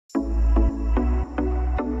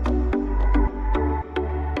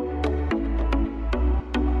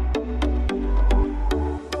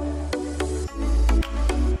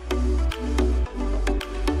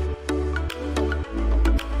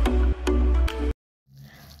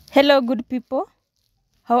Hello, good people.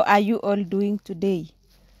 How are you all doing today?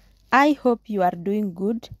 I hope you are doing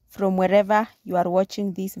good from wherever you are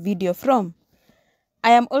watching this video from. I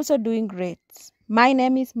am also doing great. My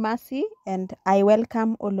name is Mercy and I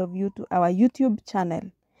welcome all of you to our YouTube channel.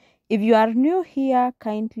 If you are new here,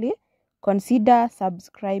 kindly consider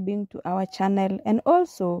subscribing to our channel and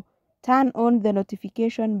also turn on the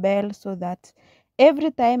notification bell so that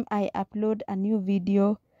every time I upload a new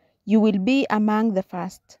video, you will be among the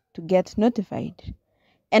first to get notified.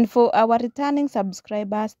 And for our returning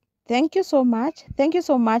subscribers, thank you so much. Thank you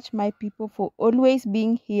so much, my people, for always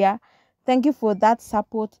being here. Thank you for that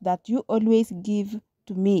support that you always give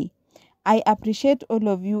to me. I appreciate all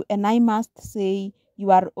of you, and I must say,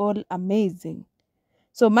 you are all amazing.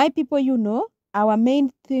 So, my people, our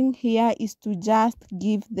main thing here is to just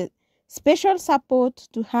give the special support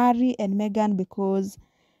to Harry and Meghan because,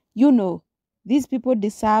 these people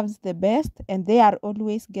deserve the best and they are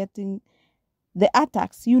always getting the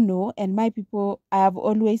attacks, and my people, I have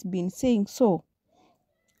always been saying so.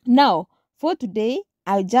 Now, for today,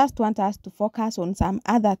 I just want us to focus on some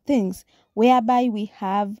other things whereby we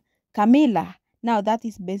have Camilla. Now, that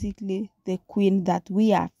is basically the queen that we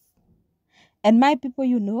have. And my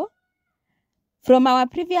people, from our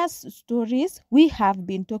previous stories, we have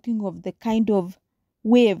been talking of the kind of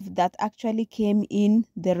wave that actually came in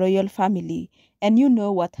the royal family. And you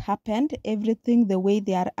know what happened, everything the way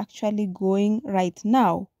they are actually going right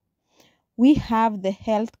now. We have the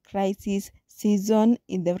health crisis season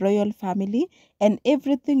in the royal family and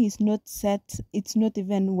everything is not set, it's not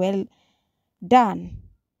even well done.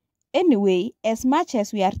 Anyway, as much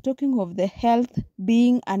as we are talking of the health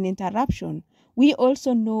being an interruption, we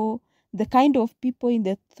also know the kind of people in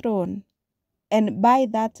the throne. And by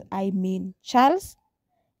that I mean Charles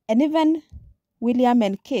and even William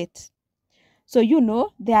and Kate. So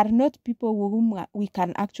they are not people whom we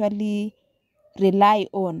can actually rely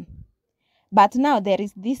on. But now there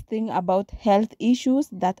is this thing about health issues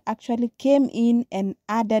that actually came in and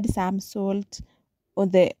added some salt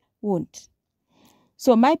on the wound.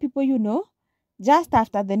 So my people, just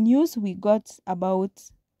after the news we got about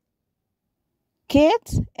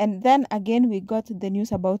Kate and then again we got the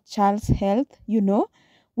news about Charles' health,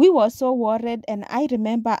 we were so worried, and I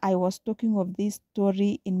remember I was talking of this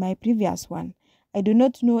story in my previous one. I do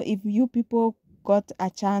not know if you people got a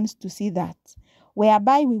chance to see that,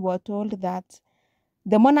 whereby we were told that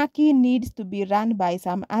the monarchy needs to be run by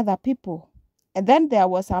some other people. And then there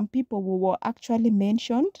were some people who were actually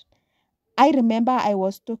mentioned. I remember I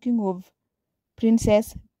was talking of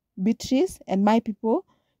Princess Beatrice and my people.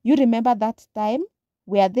 You remember that time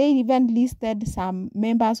where they even listed some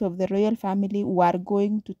members of the royal family who are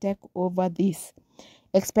going to take over this,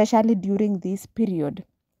 especially during this period.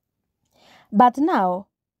 But now,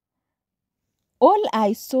 all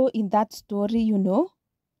I saw in that story,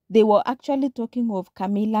 they were actually talking of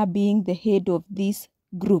Camilla being the head of this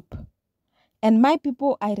group. And my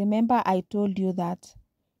people, I remember I told you that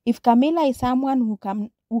if Camilla is someone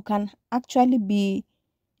who can actually be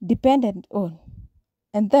dependent on,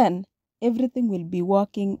 and then everything will be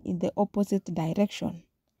working in the opposite direction.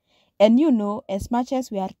 And as much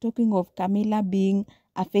as we are talking of Camilla being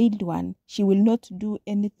a failed one, she will not do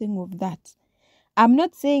anything of that. I'm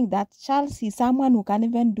not saying that Charles is someone who can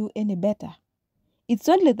even do any better. It's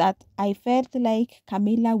only that I felt like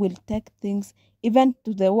Camilla will take things even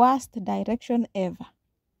to the worst direction ever.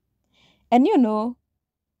 And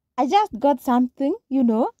I just got something,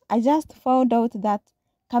 I just found out that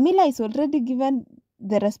Camilla is already given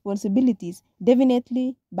the responsibilities.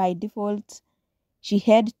 Definitely, by default, she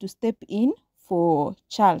had to step in for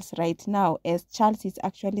Charles right now, as Charles is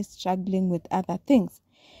actually struggling with other things.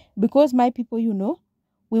 Because my people,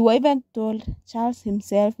 we were even told Charles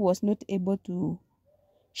himself was not able to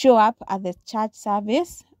show up at the church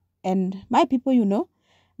service. And my people,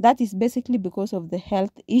 that is basically because of the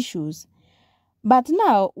health issues. But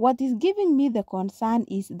now, what is giving me the concern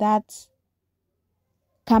is that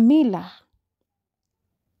Camilla,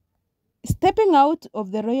 stepping out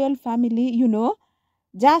of the royal family,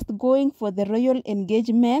 just going for the royal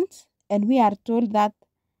engagement, and we are told that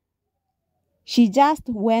she just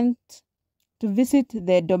went to visit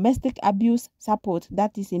the domestic abuse support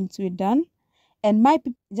that is in Sweden. And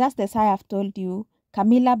just as I have told you,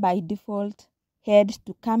 Camilla by default had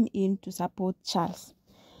to come in to support Charles.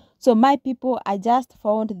 So my people, I just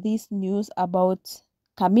found this news about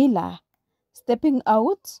Camilla stepping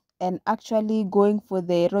out and actually going for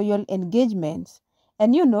the royal engagements.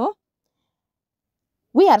 And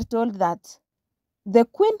we are told that the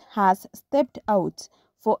queen has stepped out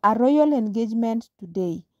for a royal engagement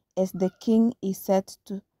today as the king is set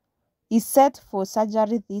to is set for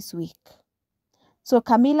surgery this week. So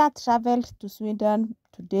Camilla traveled to Sweden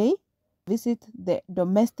today to visit the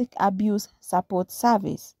domestic abuse support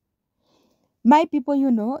service. My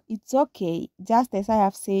people, it's okay. Just as I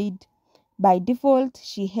have said, by default,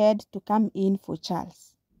 she had to come in for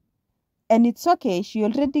Charles. And it's okay, she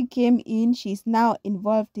already came in. She's now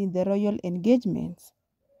involved in the royal engagements.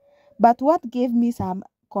 But what gave me some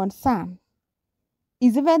concern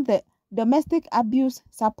is even the domestic abuse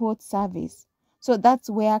support service. So that's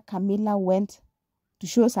where Camilla went to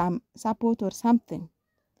show some support or something.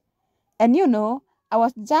 And I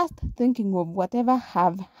was just thinking of whatever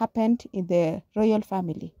have happened in the royal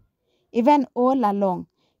family. Even all along,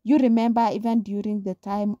 you remember even during the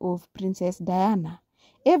time of Princess Diana,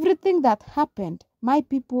 everything that happened, my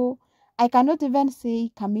people, I cannot even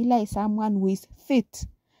say Camilla is someone who is fit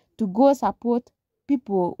to go support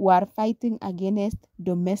people who are fighting against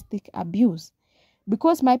domestic abuse.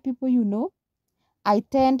 Because my people, I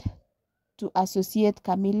tend to associate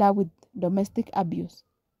Camilla with domestic abuse.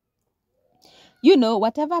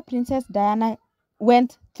 Whatever Princess Diana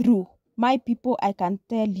went through, my people, I can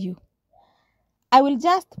tell you, I will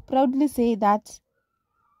just proudly say that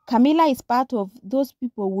Camilla is part of those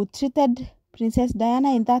people who treated Princess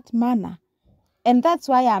Diana in that manner. And that's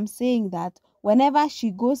why I'm saying that whenever she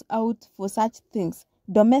goes out for such things,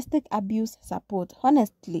 domestic abuse support,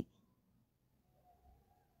 honestly,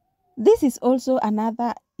 this is also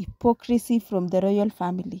another hypocrisy from the royal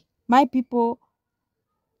family. My people,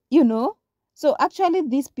 so actually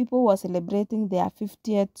these people were celebrating their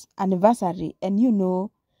 50th anniversary, and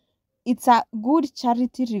it's a good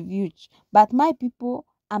charity review. But my people,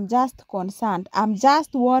 I'm just concerned. I'm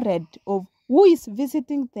just worried of who is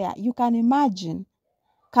visiting there. You can imagine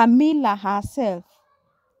Camilla herself.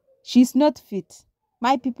 She's not fit.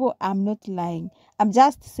 My people, I'm not lying. I'm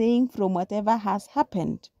just saying from whatever has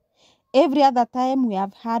happened. Every other time we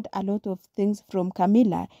have had a lot of things from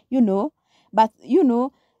Camilla, but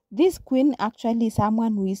this queen actually is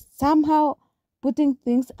someone who is somehow putting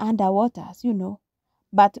things under waters,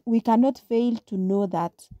 But we cannot fail to know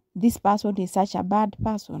that this person is such a bad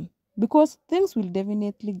person, because things will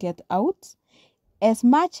definitely get out. As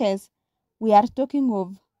much as we are talking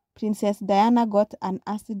of Princess Diana got an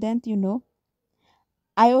accident,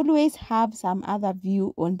 I always have some other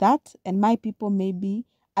view on that, and my people, maybe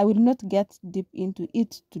I will not get deep into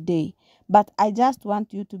it today, but I just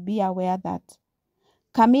want you to be aware that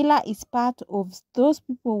Camilla is part of those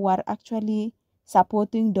people who are actually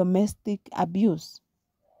supporting domestic abuse.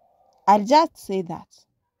 I'll just say that,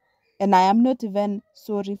 and I am not even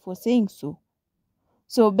sorry for saying so.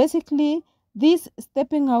 So basically, this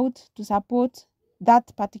stepping out to support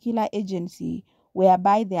that particular agency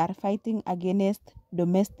whereby they are fighting against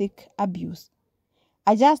domestic abuse,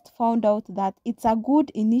 I just found out that it's a good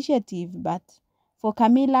initiative, but for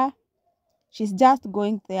Camilla, she's just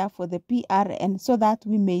going there for the PR, and so that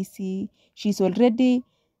we may see she's already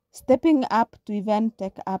stepping up to even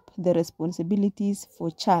take up the responsibilities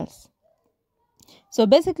for Charles. So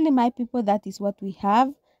basically, my people, that is what we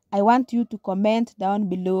have. I want you to comment down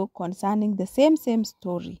below concerning the same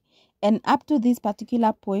story. And up to this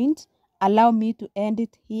particular point, allow me to end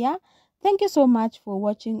it here. Thank you so much for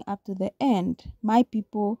watching up to the end. My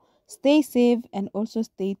people, stay safe and also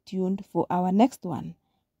stay tuned for our next one.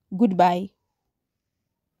 Goodbye.